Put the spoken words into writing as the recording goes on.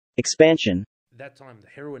Expansion. That time, the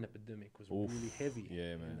heroin epidemic was Oof. really heavy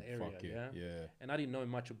Yeah, in man. the area. Fuck yeah. Yeah. And I didn't know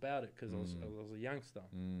much about it because I was a youngster.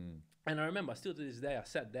 And I remember, still to this day, I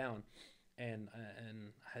sat down and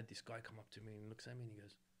I had this guy come up to me and looks at me and he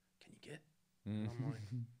goes, "Can you get?" And I'm like,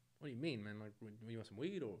 "What do you mean, man? Like, you want some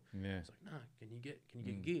weed or?" Yeah. It's like, "Nah, can you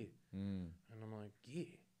get gear?" And I'm like,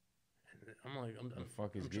 "Gear?" And I'm like, The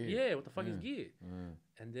fuck is gear? Yeah, what the fuck is gear? Mm.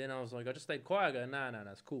 And then I was like, I just stayed quiet. I go, nah,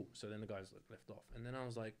 that's cool. So then the guys left off. And then I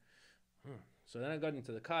was like, So then I got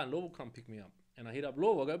into the car and Lobo come pick me up. And I hit up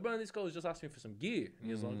Lobo. I go, bro, this guy was just asking me for some gear. And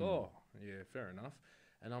he was like, oh, yeah, fair enough.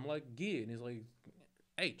 And I'm like, gear. And he's like,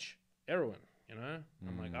 heroin, you know?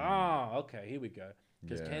 I'm like, okay, here we go.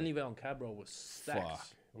 Because Canleyvale and Cabra was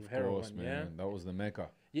stacked with heroin, course, man. That was the mecca.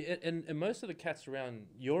 Yeah, and most of the cats around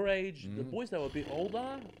your age, the boys that were a bit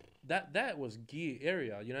older, that was gear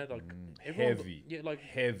area, you know, like heavy. Yeah, like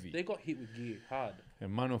heavy. They got hit with gear hard.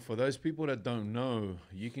 And Mano, for those people that don't know,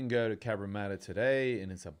 you can go to Cabramatta today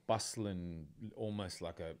and it's a bustling, almost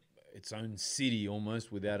like its own city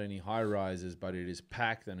almost without any high rises, but it is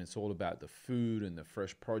packed and it's all about the food and the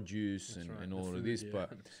fresh produce and all of this.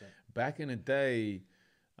 But 100%. Back in the day,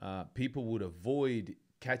 people would avoid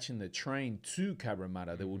catching the train to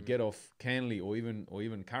Cabramatta. They would get off Canley or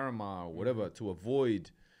even Carama or whatever to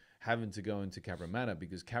avoid having to go into Cabramatta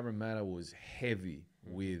because Cabramatta was heavy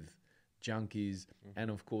with junkies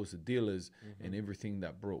and of course the dealers and everything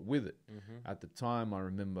that brought with it. At the time, I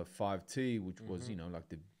remember 5T, which was, you know, like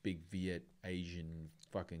the big Viet Asian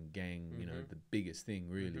fucking gang, you know, the biggest thing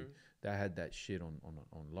really. They had that shit on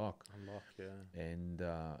lock. On lock, yeah.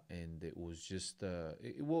 And it was just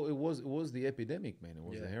it was the epidemic, man. It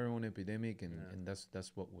was the heroin epidemic, and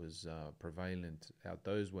that's what was prevalent out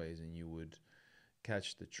those ways. And you would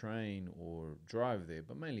catch the train or drive there,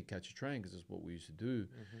 but mainly catch a train because that's what we used to do.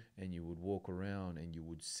 And you would walk around and you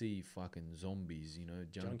would see fucking zombies, you know,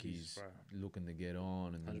 junkies looking to get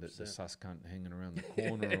on, and then the sus cunt hanging around the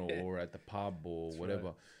corner or at the pub or whatever.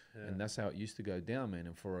 Right. Yeah. And that's how it used to go down, man.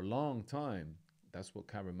 And for a long time, that's what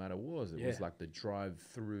Cabramatta was. It was like the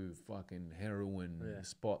drive-through fucking heroin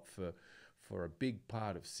spot for a big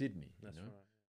part of Sydney. That's right.